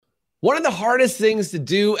One of the hardest things to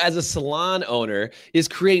do as a salon owner is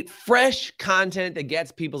create fresh content that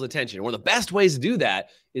gets people's attention. One of the best ways to do that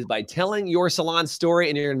is by telling your salon story,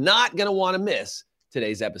 and you're not going to want to miss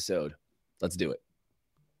today's episode. Let's do it.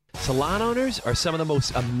 Salon owners are some of the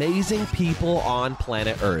most amazing people on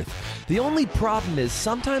planet Earth. The only problem is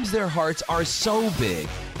sometimes their hearts are so big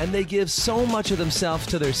and they give so much of themselves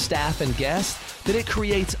to their staff and guests that it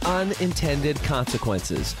creates unintended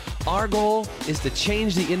consequences. Our goal is to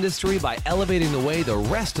change the industry by elevating the way the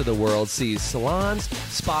rest of the world sees salons,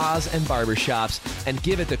 spas, and barbershops and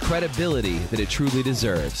give it the credibility that it truly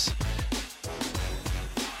deserves.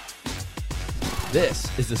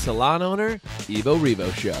 This is the Salon Owner Evo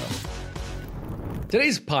Revo Show.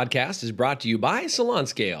 Today's podcast is brought to you by Salon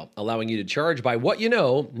Scale, allowing you to charge by what you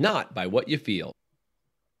know, not by what you feel.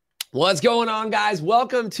 What's going on, guys?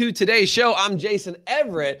 Welcome to today's show. I'm Jason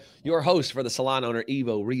Everett, your host for the Salon Owner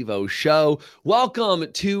Evo Revo Show.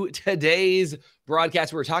 Welcome to today's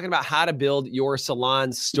broadcast. We're talking about how to build your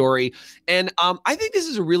salon story. And I think this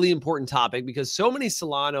is a really important topic because so many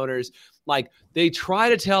salon owners, they try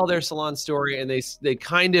to tell their salon story and they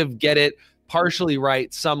kind of get it partially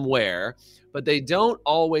right somewhere, but they don't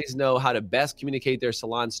always know how to best communicate their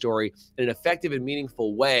salon story in an effective and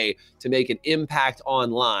meaningful way to make an impact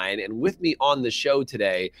online. And with me on the show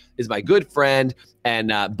today is my good friend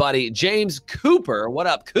and buddy, James Cooper. What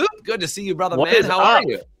up, Coop? Good to see you, brother, man. How are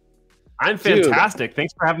you? I'm fantastic.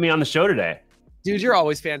 Thanks for having me on the show today. Dude, you're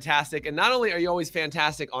always fantastic. And not only are you always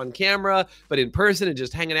fantastic on camera, but in person and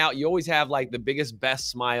just hanging out, you always have the biggest, best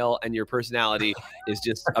smile, and your personality is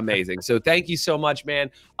just amazing. So thank you so much, man.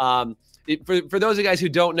 For those of you guys who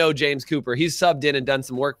don't know James Cooper, he's subbed in and done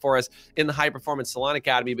some work for us in the High Performance Salon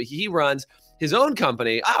Academy, but he runs his own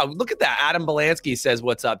company. Oh, look at that. Adam Belansky says,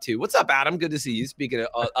 what's up, too? What's up, Adam? Good to see you. Speaking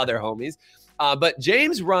of other homies. But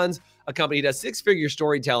James runs a company. He does six-figure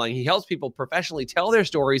storytelling. He helps people professionally tell their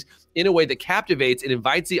stories in a way that captivates and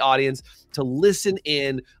invites the audience to listen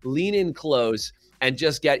in, lean in close, and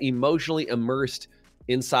just get emotionally immersed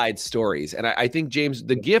inside stories. And I think, James,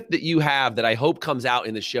 the gift that you have that I hope comes out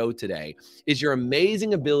in the show today is your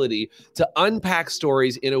amazing ability to unpack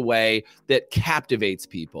stories in a way that captivates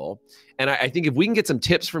people. And I think if we can get some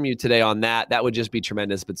tips from you today on that, that would just be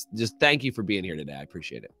tremendous. But just thank you for being here today. I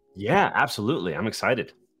appreciate it. Yeah, absolutely. I'm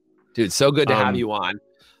excited. Dude, so good to have you on.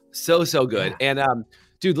 So good. Yeah. And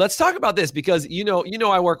dude, let's talk about this because you know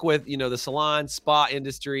I work with the salon spa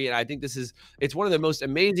industry, and I think it's one of the most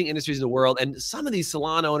amazing industries in the world. And some of these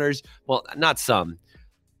salon owners, well, not some,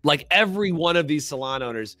 every one of these salon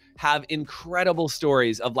owners have incredible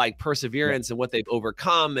stories of perseverance and what they've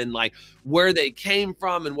overcome and where they came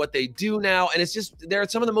from and what they do now. And it's just, they're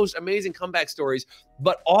some of the most amazing comeback stories,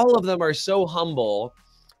 but all of them are so humble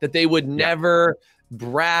that they would never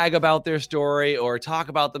brag about their story or talk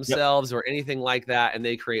about themselves or anything like that. And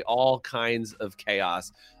they create all kinds of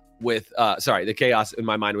chaos with, the chaos in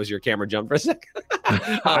my mind was your camera jump for a second.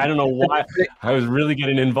 I don't know why. I was really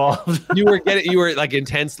getting involved. you were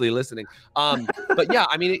intensely listening. But yeah,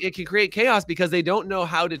 I mean, it can create chaos because they don't know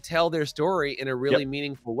how to tell their story in a really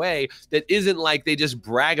meaningful way that isn't they just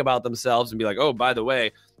brag about themselves and be like, oh, by the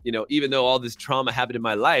way, even though all this trauma happened in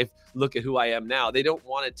my life, look at who I am now. They don't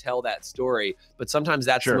want to tell that story, but sometimes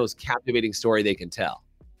that's the most captivating story they can tell.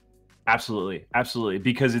 Absolutely. Absolutely.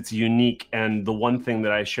 Because it's unique. And the one thing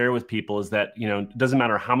that I share with people is that, it doesn't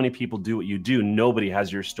matter how many people do what you do. Nobody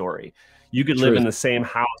has your story. You could live in the same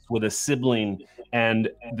house with a sibling and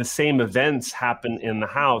the same events happen in the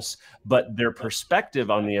house, but their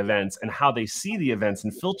perspective on the events and how they see the events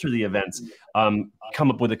and filter the events come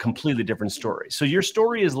up with a completely different story. So your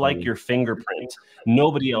story is like your fingerprint.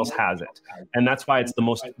 Nobody else has it. And that's why it's the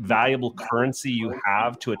most valuable currency you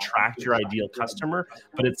have to attract your ideal customer.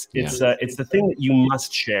 But it's the thing that you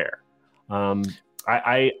must share.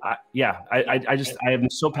 I am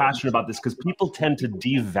so passionate about this because people tend to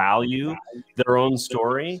devalue their own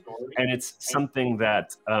story, and it's something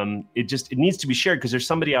that it needs to be shared because there's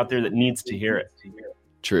somebody out there that needs to hear it.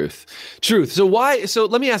 Truth. So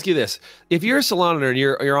let me ask you this: if you're a salon owner and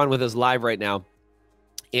you're on with us live right now,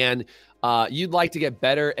 and you'd like to get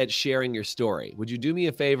better at sharing your story, would you do me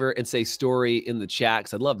a favor and say story in the chat?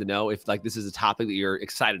 Because I'd love to know if this is a topic that you're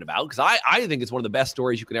excited about. Because I think it's one of the best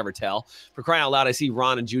stories you can ever tell. For crying out loud, I see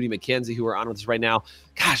Ron and Judy McKenzie who are on with us right now.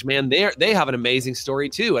 Gosh, man, they have an amazing story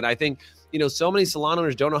too. And I think so many salon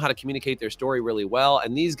owners don't know how to communicate their story really well.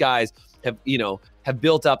 And these guys have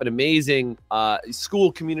built up an amazing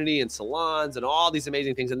school community and salons and all these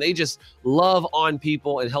amazing things, and they just love on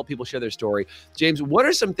people and help people share their story. James, what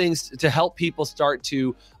are some things to help people start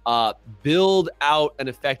to build out an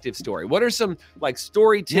effective story? What are some like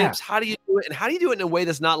story tips? How do you do it? And how do you do it in a way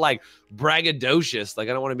that's not like braggadocious? Like,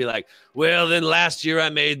 I don't want to be like, well, then last year I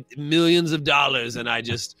made millions of dollars and I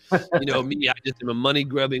just, I just am a money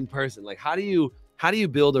grubbing person. Like, how do you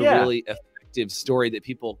build a really effective story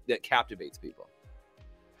that captivates people?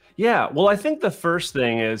 Yeah, well, I think the first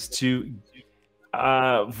thing is to,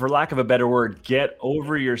 for lack of a better word, get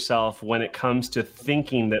over yourself when it comes to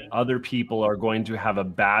thinking that other people are going to have a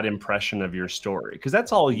bad impression of your story, because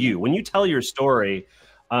that's all you. When you tell your story,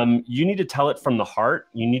 you need to tell it from the heart.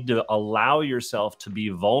 You need to allow yourself to be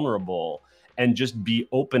vulnerable and just be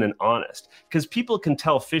open and honest, because people can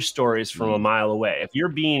tell fish stories from a mile away. If you're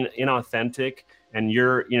being inauthentic and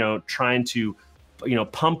you're, trying to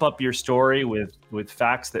pump up your story with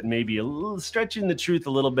facts that may be a little stretching the truth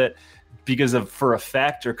a little bit for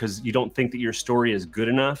effect, or because you don't think that your story is good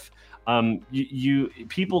enough,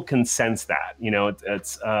 people can sense that.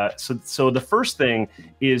 So the first thing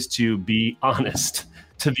is to be honest,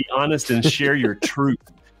 and share your truth.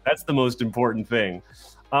 That's the most important thing.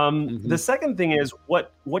 The second thing is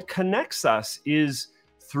what connects us is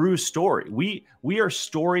through story. We are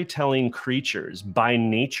storytelling creatures by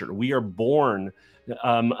nature. We are born,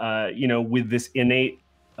 with this innate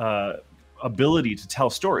ability to tell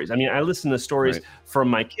stories. I mean, I listen to stories from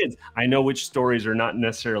my kids. I know which stories are not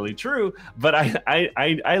necessarily true, but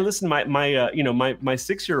I listen. My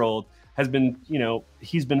 6-year-old has been,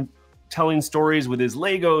 he's been telling stories with his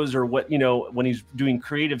Legos, or when he's doing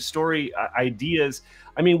creative story ideas.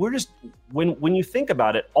 I mean, we're just, when you think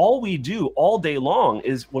about it, all we do all day long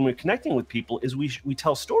is, when we're connecting with people, is we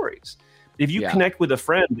tell stories. If you connect with a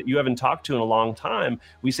friend that you haven't talked to in a long time,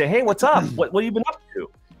 we say, hey, what's up? What have you been up to?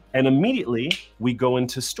 And immediately we go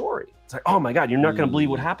into story. It's like, oh my God, you're not going to believe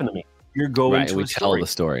what happened to me. You're going to we tell the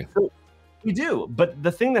story. So we do. But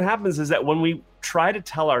the thing that happens is that when we try to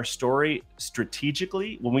tell our story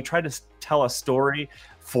strategically, when we try to tell a story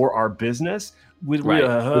for our business, with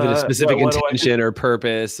a specific intention or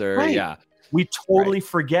purpose, or we totally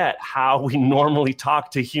forget how we normally talk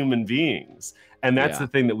to human beings. And that's the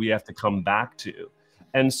thing that we have to come back to.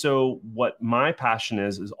 And so what my passion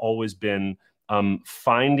has always been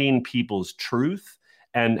finding people's truth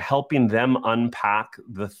and helping them unpack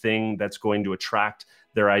the thing that's going to attract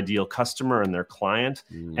their ideal customer and their client,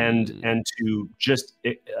 and to just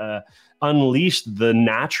unleash the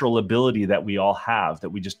natural ability that we all have, that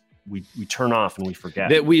we turn off and we forget,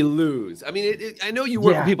 that we lose. I mean, I know you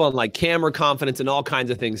work with people on like camera confidence and all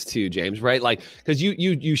kinds of things too, James, right? Like, because you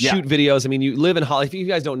shoot videos. I mean, you live in Hollywood. If you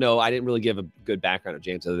guys don't know, I didn't really give a good background of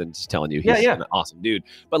James other than just telling you he's an awesome dude.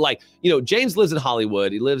 But like, James lives in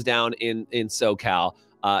Hollywood. He lives down in SoCal,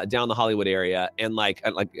 down the Hollywood area. And like,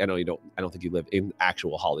 I know I don't think you live in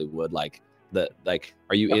actual Hollywood.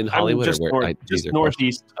 Are you in Hollywood? Just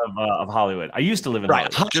northeast of Hollywood. I used to live in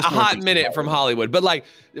Hollywood. A hot minute from Hollywood. But like,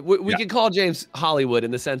 we can call James Hollywood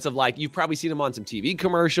in the sense of like, you've probably seen him on some TV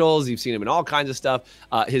commercials. You've seen him in all kinds of stuff.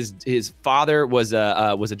 His father was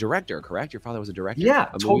a director, correct? Your father was a director?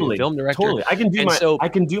 Yeah, totally. Film director. Totally. I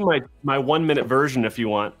can do my 1 minute version if you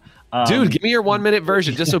want. Dude, give me your 1 minute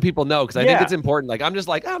version just so people know, because I think it's important. Like, I'm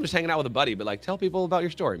just hanging out with a buddy, but like, tell people about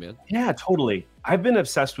your story, man. Yeah, totally. I've been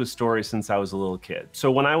obsessed with stories since I was a little kid. So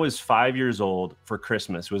when I was 5 years old for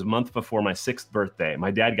Christmas, it was a month before my 6th birthday, my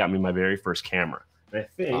dad got me my very first camera. And I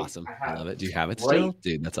think awesome. I love it. Do you have it still?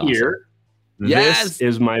 Dude, that's awesome. Here, this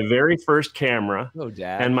is my very first camera. Oh,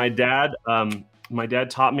 Dad. And my dad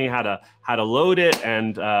taught me how to load it,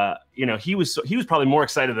 and he was probably more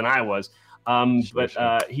excited than I was.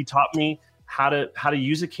 He taught me how to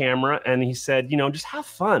use a camera, and he said, just have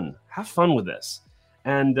fun with this.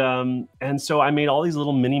 And so I made all these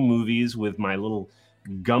little mini movies with my little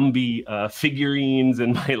Gumby figurines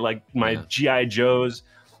and my G.I. Joes.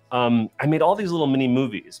 I made all these little mini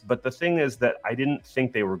movies, but the thing is that I didn't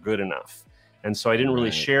think they were good enough. And so I didn't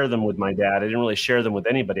really share them with my dad. I didn't really share them with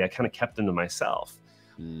anybody. I kind of kept them to myself.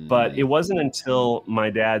 But it wasn't until my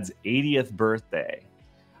dad's 80th birthday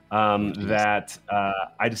that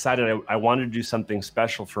I decided I wanted to do something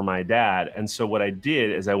special for my dad. And so what I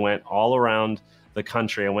did is I went all around the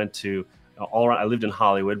country. I went to I lived in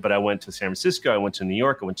Hollywood, but I went to San Francisco, I went to New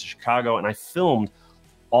York, I went to Chicago, and I filmed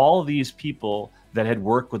all these people that had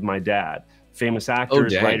worked with my dad, famous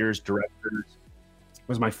actors, writers, directors. It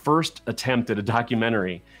was my first attempt at a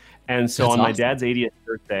documentary. And so on my dad's 80th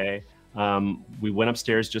birthday, we went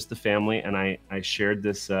upstairs, just the family, and I shared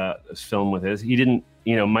this film with his. He didn't,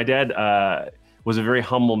 my dad was a very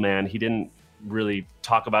humble man. He didn't really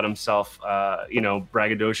talk about himself,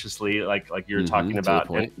 braggadociously, like you're talking about.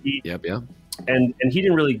 And he, and he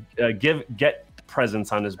didn't really get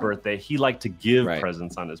presents on his birthday. He liked to give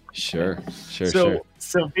presents on his birthday.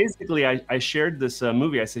 So basically, I shared this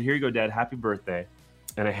movie. I said, "Here you go, Dad. Happy birthday,"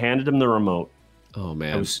 and I handed him the remote. Oh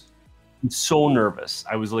man, I was so nervous.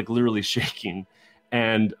 I was like literally shaking.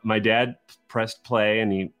 And my dad pressed play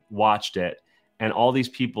and he watched it. And all these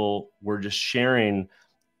people were just sharing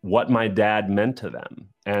what my dad meant to them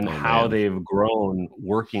and how they've grown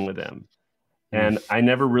working with him. And I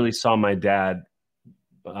never really saw my dad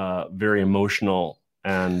very emotional.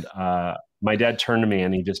 And my dad turned to me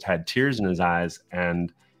and he just had tears in his eyes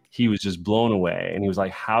and he was just blown away. And he was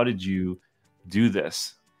like, "How did you do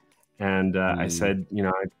this?" And I said,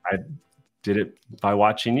 I did it by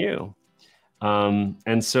watching you.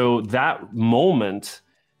 And so that moment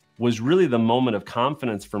was really the moment of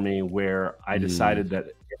confidence for me, where I decided that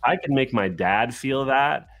if I could make my dad feel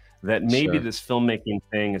that maybe this filmmaking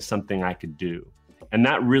thing is something I could do. And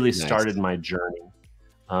that really started my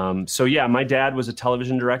journey. So yeah, my dad was a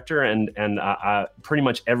television director, and pretty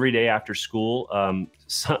much every day after school,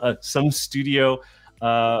 some studio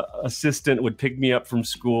assistant would pick me up from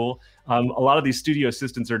school. A lot of these studio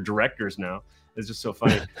assistants are directors now. It's just so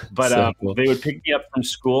funny. But so cool. They would pick me up from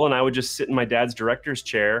school and I would just sit in my dad's director's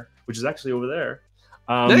chair, which is actually over there.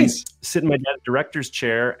 Sit in my dad's director's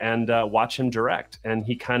chair and watch him direct. And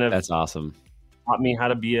he kind of that's awesome. Taught me how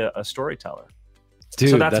to be a storyteller.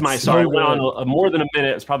 Dude, so that's my story. It went on more than a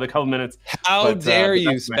minute. It's probably a couple minutes. How dare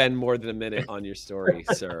you spend more than a minute on your story,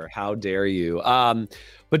 sir? How dare you?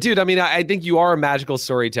 But dude, I mean, I think you are a magical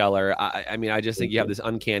storyteller. I mean, I just think you have this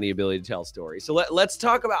uncanny ability to tell stories. So let's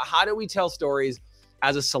talk about, how do we tell stories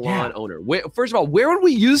as a salon owner? First of all, where would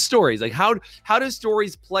we use stories? Like how do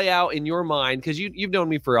stories play out in your mind? Because you've known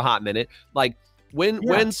me for a hot minute. Like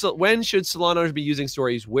when should salon owners be using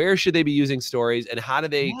stories? Where should they be using stories? And how do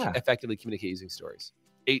they effectively communicate using stories?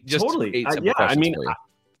 Totally. I mean,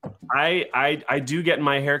 I do get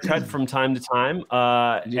my hair cut from time to time.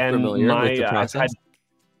 And familiar with the process?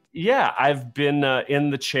 I've been in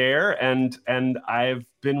the chair and I've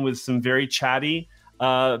been with some very chatty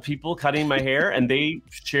people cutting my hair, and they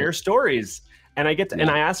share stories, and I get to, and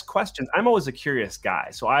I ask questions. I'm always a curious guy,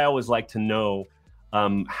 so I always like to know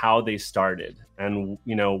how they started, and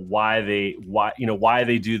why they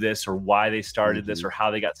do this, or why they started this, or how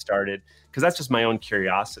they got started, because that's just my own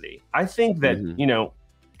curiosity. I think that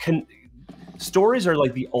stories are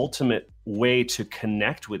like the ultimate way to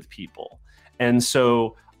connect with people, and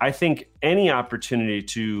so I think any opportunity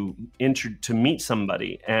to meet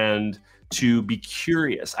somebody and to be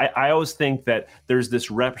curious. I always think that there's this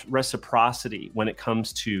reciprocity when it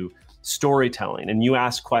comes to storytelling, and you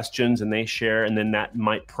ask questions and they share, and then that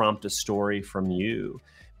might prompt a story from you.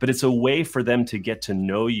 But it's a way for them to get to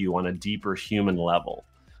know you on a deeper human level.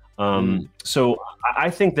 So I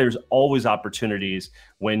think there's always opportunities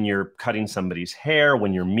when you're cutting somebody's hair,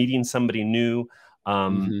 when you're meeting somebody new.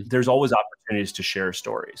 There's always opportunities to share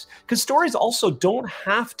stories, because stories also don't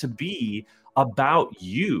have to be about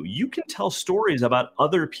you. You can tell stories about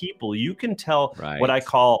other people. You can tell what I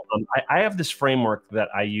call, I have this framework that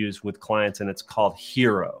I use with clients, and it's called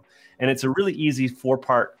HERO. And it's a really easy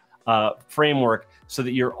 4-part framework so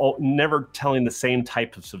that you're never telling the same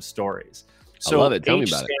types of stories. So I love it. Tell me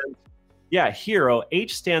about it. Yeah, HERO.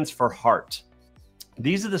 H stands for heart.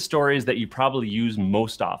 These are the stories that you probably use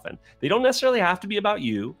most often. They don't necessarily have to be about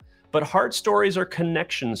you, but heart stories are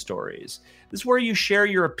connection stories. This is where you share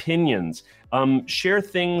your opinions, share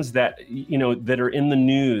things that that are in the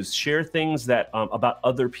news, share things that about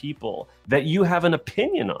other people that you have an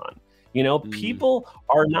opinion on. People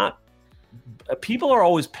are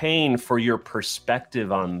always paying for your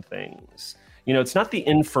perspective on things. It's not the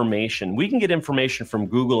information. We can get information from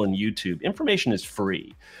Google and YouTube. Information is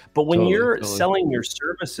free. But when you're selling your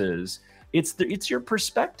services, it's your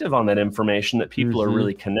perspective on that information that people are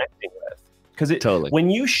really connecting with. Because when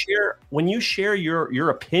you share your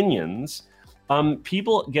opinions,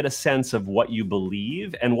 people get a sense of what you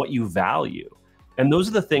believe and what you value. And those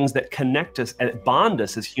are the things that connect us and bond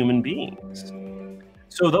us as human beings.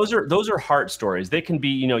 So those are heart stories. They can be,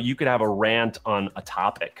 you could have a rant on a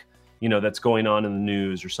topic, that's going on in the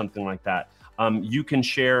news or something like that. You can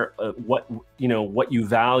share what you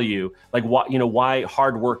value, like why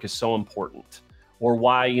hard work is so important, or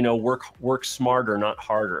why work smarter, not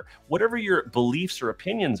harder. Whatever your beliefs or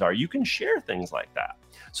opinions are, you can share things like that.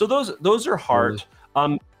 So those are heart.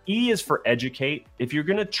 E is for educate. If you're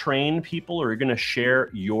going to train people, or you're going to share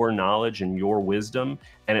your knowledge and your wisdom,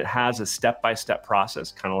 and it has a step-by-step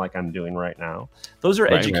process, kind of like I'm doing right now, those are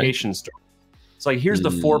education stories. It's like, here's the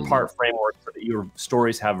 4-part framework so that your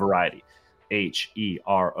stories have variety.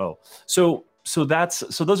 HERO. So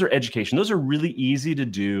those are education. Those are really easy to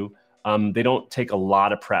do. They don't take a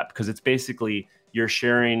lot of prep because it's basically you're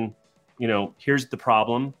sharing, here's the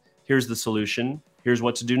problem, here's the solution, here's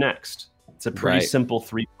what to do next. It's a pretty simple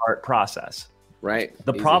 3-part process. Right.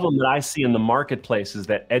 The problem that I see in the marketplace is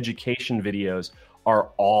that education videos are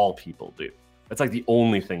all people do. That's like the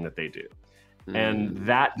only thing that they do. And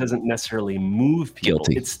that doesn't necessarily move people.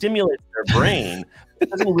 Guilty. It stimulates their brain. It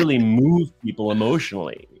doesn't really move people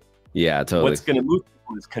emotionally. Yeah, totally. What's going to move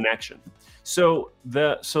people is connection. So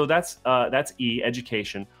that's E,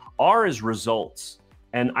 education. R is results.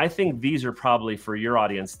 And I think these are probably, for your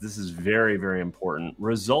audience, this is very, very important.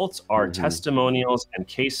 Results are testimonials and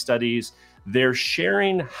case studies. They're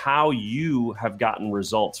sharing how you have gotten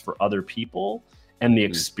results for other people and the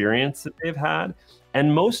experience that they've had.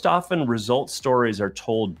 And most often, result stories are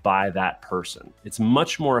told by that person. It's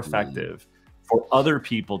much more effective for other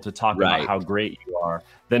people to talk about how great you are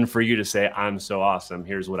than for you to say, I'm so awesome,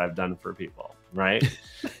 here's what I've done for people, right?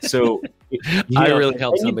 So I really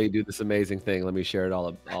helped somebody do this amazing thing. Let me share it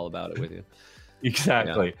all about it with you.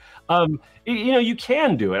 Exactly. You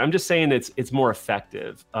can do it. I'm just saying it's more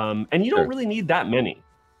effective. And you don't really need that many.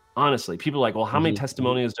 Honestly, people are like, well, how many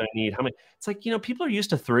testimonials do I need? How many? It's like, people are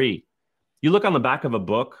used to 3. You look on the back of a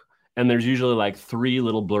book and there's usually like 3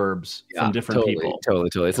 little blurbs from different people.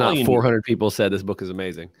 Totally. It's not 400 people said this book is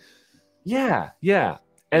amazing. Yeah.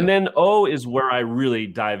 And then O is where I really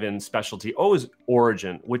dive in specialty. O is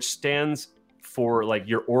origin, which stands for like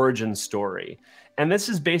your origin story. And this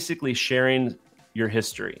is basically sharing your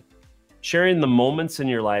history, sharing the moments in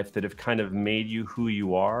your life that have kind of made you who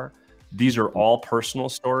you are. These are all personal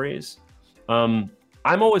stories. I'm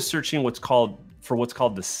always searching what's called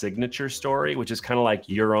the signature story, which is kind of like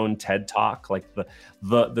your own TED Talk, like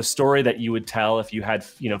the story that you would tell if you had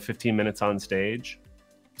 15 minutes on stage.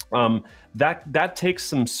 That takes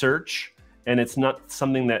some search, and it's not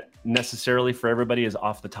something that necessarily for everybody is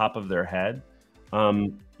off the top of their head.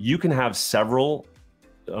 You can have several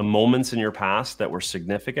moments in your past that were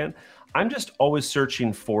significant. I'm just always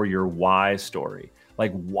searching for your why story.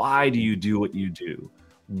 Like, why do you do what you do?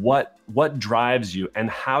 What drives you, and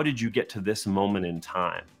how did you get to this moment in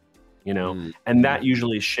time? And that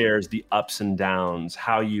usually shares the ups and downs,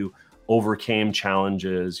 how you overcame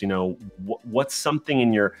challenges. What's something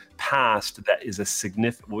in your past that is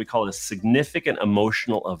what we call a significant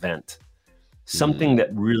emotional event, something that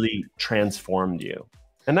really transformed you.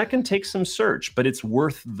 And that can take some search, but it's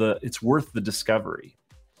worth the discovery.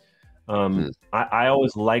 I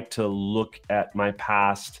always like to look at my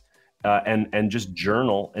past and just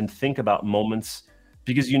journal and think about moments,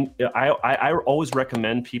 because I always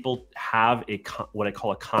recommend people have what I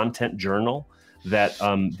call a content journal that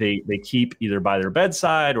they keep either by their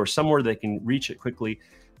bedside or somewhere they can reach it quickly,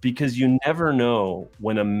 because you never know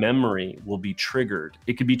when a memory will be triggered.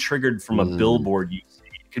 It could be triggered from a billboard you see.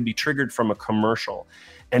 It could be triggered from a commercial.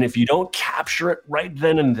 And if you don't capture it right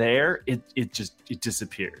then and there, it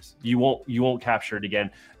disappears. You won't capture it again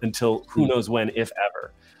until who knows when, if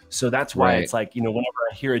ever. So that's why it's like, whenever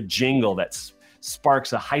I hear a jingle that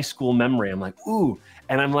sparks a high school memory, I'm like, ooh,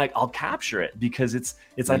 and I'm like, I'll capture it, because it's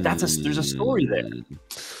like there's a story there.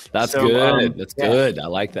 That's good. That's good. I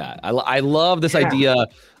like that. I love this idea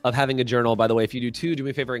of having a journal. By the way, if you do too, do me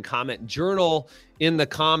a favor and comment journal in the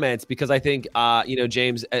comments, because I think,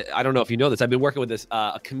 James, I don't know if you know this, I've been working with this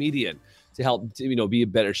a comedian to help be a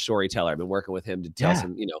better storyteller. I've been working with him to tell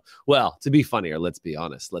some, to be funnier. Let's be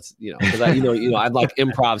honest. Because I'd like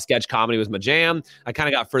improv sketch comedy was my jam. I kind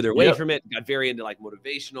of got further away from it, got very into like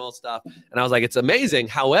motivational stuff. And I was like, it's amazing.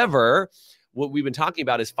 However, what we've been talking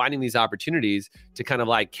about is finding these opportunities to kind of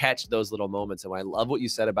like catch those little moments. And I love what you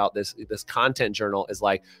said about this content journal is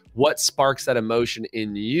like, what sparks that emotion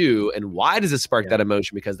in you, and why does it spark that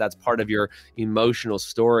emotion? Because that's part of your emotional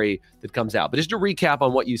story that comes out. But just to recap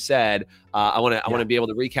on what you said, I want to be able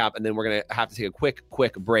to recap, and then we're going to have to take a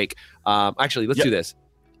quick break. Actually, let's do this.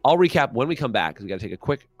 I'll recap when we come back, because we got to take a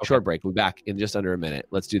quick short break. We'll be back in just under a minute.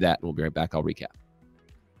 Let's do that, and we'll be right back. I'll recap.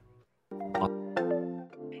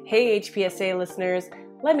 Hey, HPSA listeners,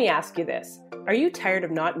 let me ask you this. Are you tired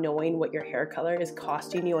of not knowing what your hair color is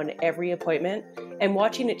costing you on every appointment and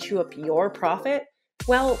watching it chew up your profit?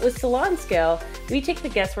 Well, with Salon Scale, we take the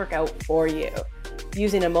guesswork out for you.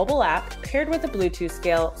 Using a mobile app paired with a Bluetooth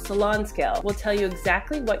scale, Salon Scale will tell you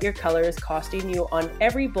exactly what your color is costing you on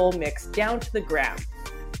every bowl mix down to the gram.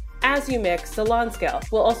 As you mix, Salon Scale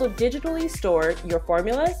will also digitally store your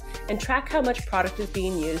formulas and track how much product is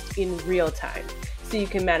being used in real time, so you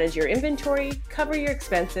can manage your inventory, cover your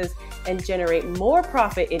expenses, and generate more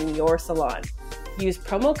profit in your salon. Use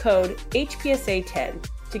promo code HPSA10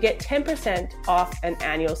 to get 10% off an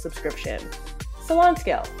annual subscription. Salon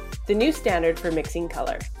Scale, the new standard for mixing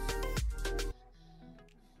color.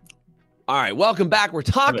 All right, welcome back. We're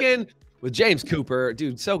talking with James Cooper.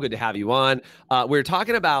 Dude, so good to have you on. We're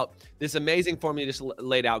talking about this amazing formula you just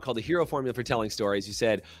laid out called the HERO formula for telling stories. You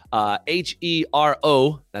said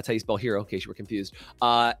HERO. That's how you spell hero, in case you were confused.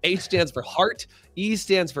 H stands for heart. E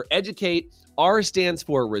stands for educate. R stands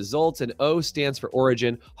for results, and O stands for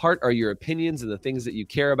origin. Heart are your opinions and the things that you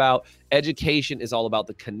care about. Education is all about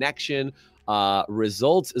the connection.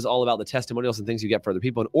 Results is all about the testimonials and things you get for other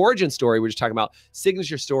people. An origin story, we're just talking about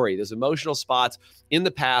signature story. There's emotional spots in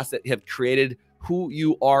the past that have created who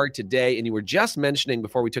you are today. And you were just mentioning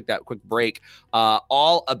before we took that quick break,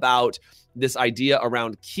 all about this idea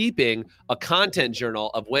around keeping a content journal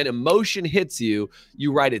of when emotion hits you,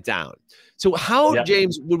 you write it down. So how,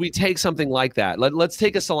 James, would we take something like that? Let's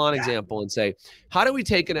take a salon example and say, how do we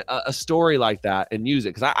take a story like that and use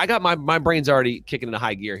it? Because I got my brain's already kicking into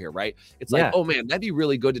high gear here, right? It's like, oh man, that'd be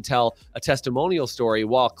really good to tell a testimonial story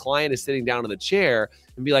while a client is sitting down in the chair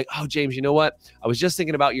and be like, oh, James, you know what? I was just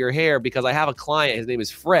thinking about your hair because I have a client, his name is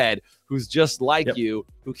Fred, who's just like you,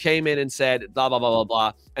 who came in and said, blah, blah, blah, blah,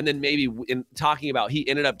 blah. And then maybe in talking about, he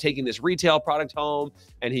ended up taking this retail product home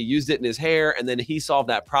and he used it in his hair. And then he solved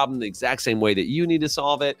that problem the exact same way that you need to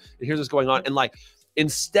solve it. And here's what's going on. And like,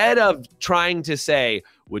 instead of trying to say,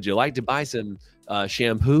 would you like to buy some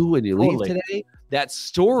shampoo when you leave today? That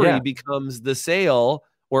story becomes the sale,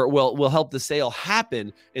 or will help the sale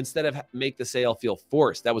happen instead of make the sale feel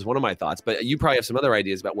forced. That was one of my thoughts, but you probably have some other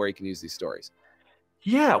ideas about where you can use these stories.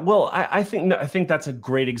 Yeah, well, I think that's a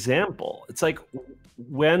great example. It's like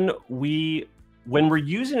when we're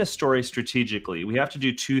using a story strategically, we have to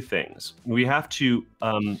do two things. We have to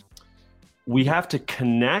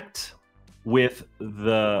connect with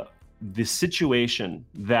the situation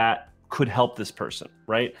that could help this person,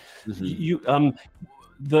 right? Mm-hmm.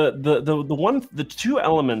 The two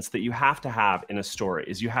elements that you have to have in a story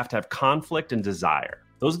is you have to have conflict and desire.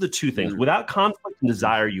 Those are the two things. Mm-hmm. Without conflict and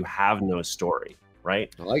desire, you have no story.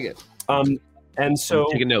 Right? I like it. And so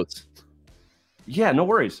I'm taking notes. Yeah, no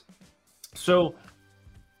worries. So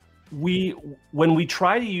when we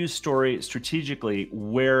try to use story strategically,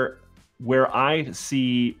 where I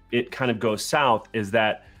see it kind of go south is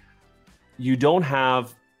that you don't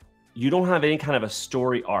have any kind of a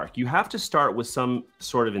story arc. You have to start with some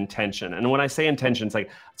sort of intention. And when I say intention,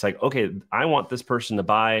 it's like, okay, I want this person to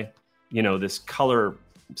buy, this color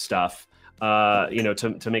stuff.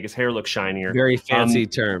 To make his hair look shinier. Very fancy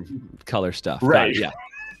term, color stuff. Right. Yeah.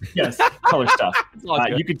 Yes, color stuff.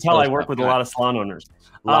 You can tell I work with a lot of salon owners.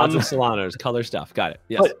 Lots of salon owners, color stuff. Got it.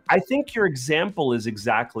 Yes. But I think your example is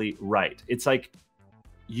exactly right. It's like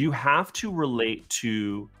you have to relate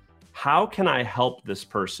to how can I help this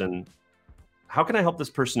person? How can I help this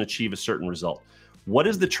person achieve a certain result? What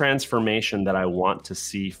is the transformation that I want to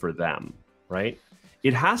see for them? Right.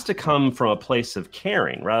 It has to come from a place of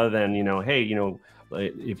caring rather than, hey,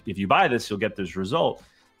 if you buy this, you'll get this result.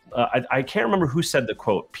 I can't remember who said the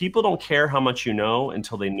quote. People don't care how much you know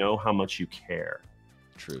until they know how much you care.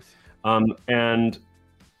 Truth. And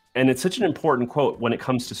it's such an important quote when it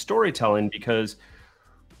comes to storytelling, because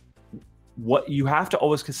what you have to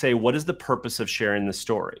always say, what is the purpose of sharing the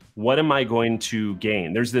story? What am I going to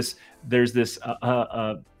gain? There's this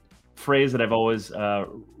phrase that I've always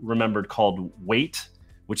remembered called WAIT,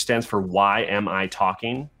 which stands for why am I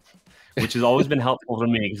talking, which has always been helpful to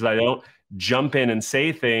me because I don't jump in and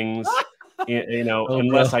say things,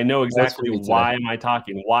 unless I know exactly why am I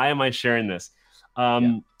talking, why am I sharing this.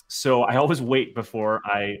 So I always wait before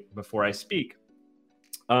I speak.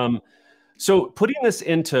 So putting this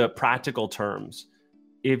into practical terms,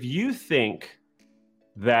 if you think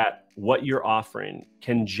that what you're offering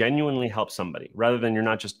can genuinely help somebody, rather than you're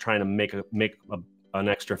not just trying to make an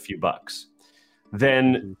extra few bucks,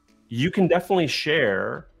 then you can definitely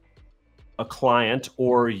share a client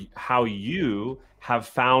or how you have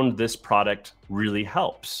found this product really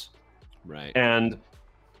helps. Right. And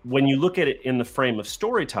when you look at it in the frame of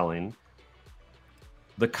storytelling,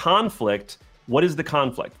 the conflict, what is the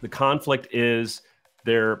conflict? The conflict is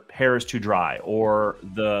their hair is too dry, or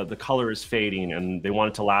the color is fading and they want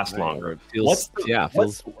it to last longer.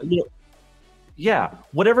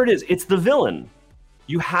 Whatever it is, it's the villain.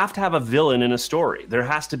 You have to have a villain in a story. There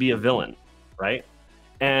has to be a villain, right?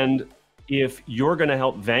 And if you're going to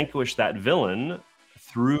help vanquish that villain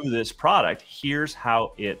through this product, here's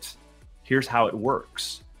how it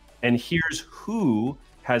works. And here's who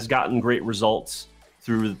has gotten great results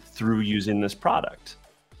through using this product.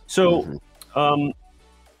 So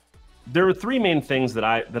there are three main things that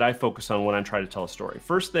I focus on when I try to tell a story.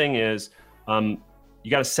 First thing is you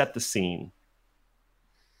got to set the scene.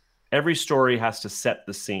 Every story has to set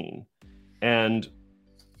the scene, and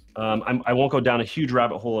I won't go down a huge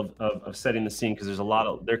rabbit hole of setting the scene because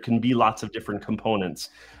there can be lots of different components,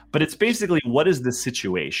 but it's basically, what is the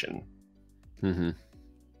situation? Mm-hmm.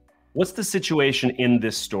 What's the situation in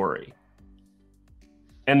this story?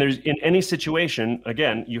 And in any situation,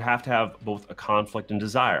 again, you have to have both a conflict and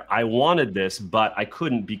desire. I wanted this, but I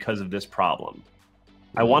couldn't because of this problem.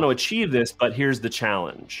 I want to achieve this, but here's the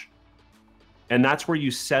challenge. And that's where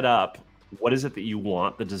you set up what is it that you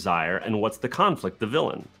want, the desire, and what's the conflict, the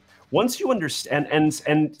villain. Once you understand,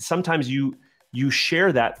 and sometimes you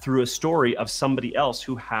share that through a story of somebody else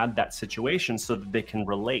who had that situation so that they can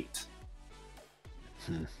relate.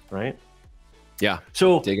 Right? Yeah.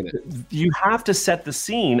 So you have to set the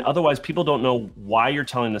scene. Otherwise, people don't know why you're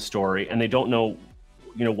telling the story, and they don't know,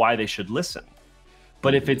 why they should listen.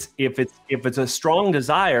 But if it's a strong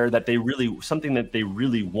desire that something that they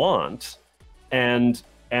really want, and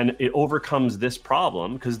it overcomes this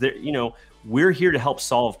problem, because we're here to help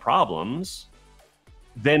solve problems.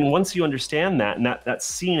 Then once you understand that, and that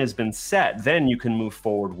scene has been set, then you can move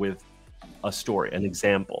forward with a story, an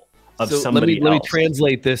example of somebody else. Let me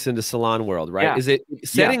translate this into salon world, right? Yeah. Is it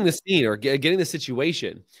setting the scene or getting the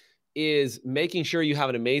situation is making sure you have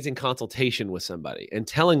an amazing consultation with somebody and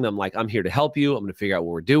telling them, like, I'm here to help you. I'm going to figure out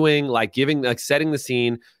what we're doing, setting the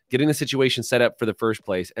scene, getting the situation set up for the first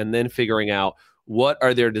place, and then figuring out what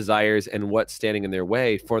are their desires and what's standing in their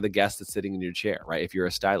way for the guest that's sitting in your chair, right? If you're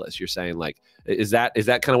a stylist, you're saying, like, is that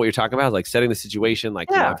kind of what you're talking about? Like setting the situation,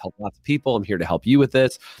 like, I've helped lots of people. I'm here to help you with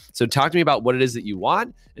this. So talk to me about what it is that you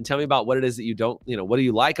want, and tell me about what it is that you don't, what do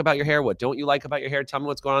you like about your hair? What don't you like about your hair? Tell me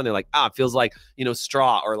what's going on. They're like, it feels like,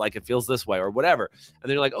 straw, or like it feels this way or whatever. And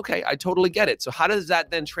then you're like, okay, I totally get it. So how does that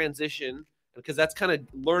then transition? Because that's kind of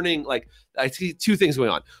learning, like, I see two things going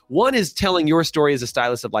on. One is telling your story as a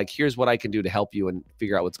stylist of, like, here's what I can do to help you and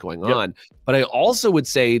figure out what's going on. But I also would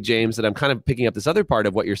say, James, that I'm kind of picking up this other part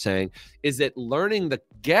of what you're saying, is that learning the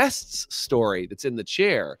guest's story that's in the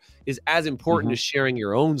chair is as important as sharing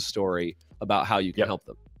your own story about how you can help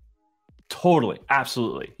them. Totally.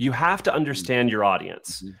 Absolutely. You have to understand your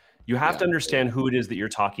audience. You have to understand who it is that you're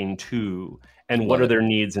talking to and what are their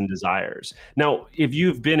needs and desires. Now, if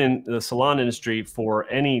you've been in the salon industry for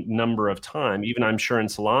any number of time, even I'm sure in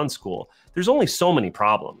salon school, there's only so many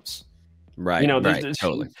problems. Right.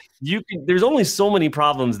 Totally. There's only so many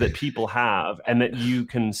problems that people have and that you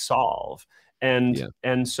can solve. And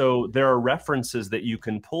so there are references that you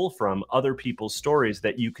can pull from other people's stories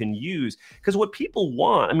that you can use. Because what people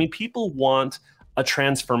want a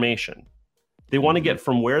transformation. They want to get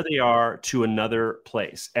from where they are to another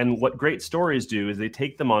place. And what great stories do is they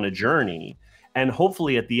take them on a journey. And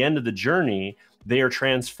hopefully at the end of the journey, they are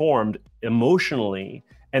transformed emotionally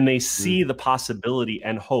and they see the possibility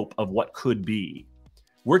and hope of what could be.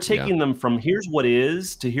 We're taking them from here's what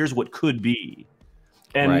is to here's what could be.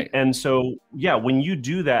 And so, when you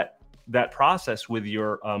do that process with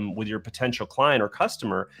your potential client or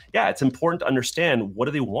customer, it's important to understand, what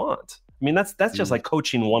do they want? I mean, that's just like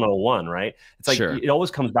coaching 101, right? It's like, it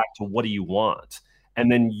always comes back to, what do you want?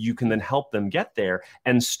 And then you can then help them get there.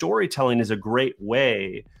 And storytelling is a great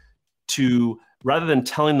way to, rather than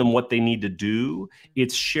telling them what they need to do,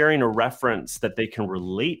 it's sharing a reference that they can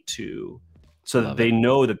relate to so that they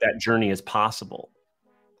know that journey is possible.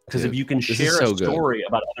 Because if you can share a story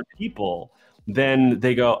about other people, then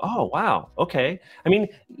they go, oh, wow, okay. I mean,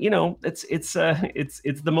 it's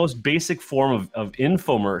the most basic form of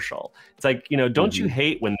infomercial. It's like, don't you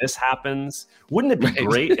hate when this happens? Wouldn't it be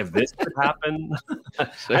great if this could happen?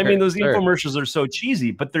 I mean, those infomercials are so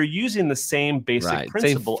cheesy, but they're using the same basic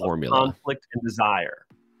principle of conflict and desire.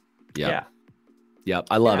 Yep.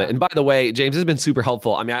 I love it. And by the way, James, this has been super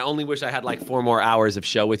helpful. I mean, I only wish I had like 4 more hours of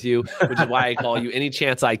show with you, which is why I call you any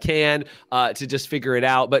chance I can to just figure it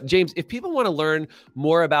out. But James, if people want to learn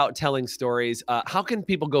more about telling stories, how can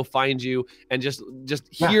people go find you and just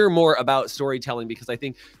hear more about storytelling? Because I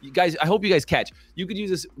think I hope you guys catch, you could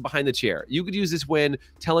use this behind the chair. You could use this when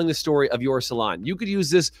telling the story of your salon. You could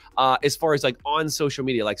use this as far as like on social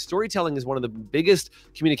media. Like, storytelling is one of the biggest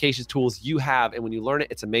communications tools you have. And when you learn it,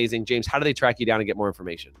 it's amazing. James, how do they track you down and get more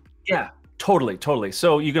information? Yeah, totally.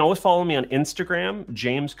 So you can always follow me on Instagram,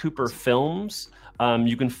 James Cooper Films.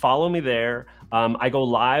 You can follow me there. I go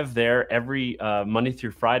live there every Monday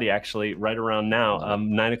through Friday, actually, right around now,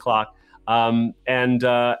 9:00.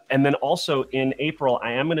 And then also in April,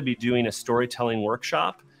 I am going to be doing a storytelling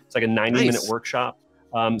workshop. It's like a 90-minute workshop.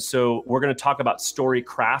 So we're going to talk about story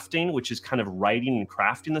crafting, which is kind of writing and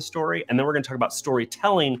crafting the story. And then we're going to talk about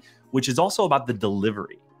storytelling, which is also about the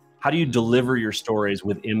delivery. How do you deliver your stories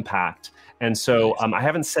with impact? And so I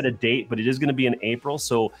haven't set a date, but it is going to be in April.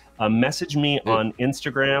 So message me on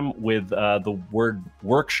Instagram with the word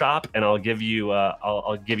workshop, and I'll give you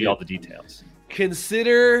all the details.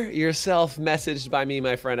 Consider yourself messaged by me,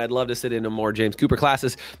 my friend. I'd love to sit in on more James Cooper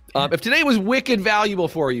classes. If today was wicked valuable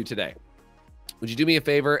for you today, would you do me a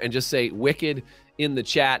favor and just say wicked in the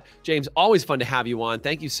chat? James, always fun to have you on.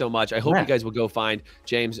 Thank you so much. I hope you guys will go find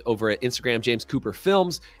James over at Instagram, James Cooper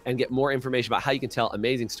Films, and get more information about how you can tell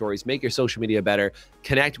amazing stories, make your social media better,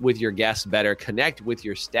 connect with your guests better, connect with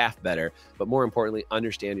your staff better, but more importantly,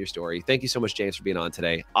 understand your story. Thank you so much, James, for being on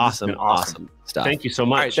today. Awesome stuff. Thank you so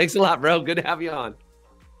much. All right, thanks a lot, bro. Good to have you on.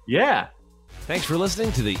 Yeah. Thanks for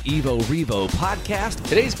listening to the Evo Revo podcast.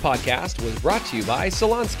 Today's podcast was brought to you by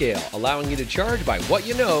Salon Scale, allowing you to charge by what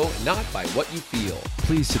you know, not by what you feel.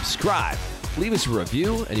 Please subscribe, leave us a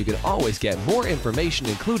review, and you can always get more information,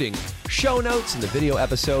 including show notes and the video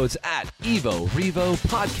episodes at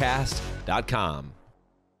evorevopodcast.com.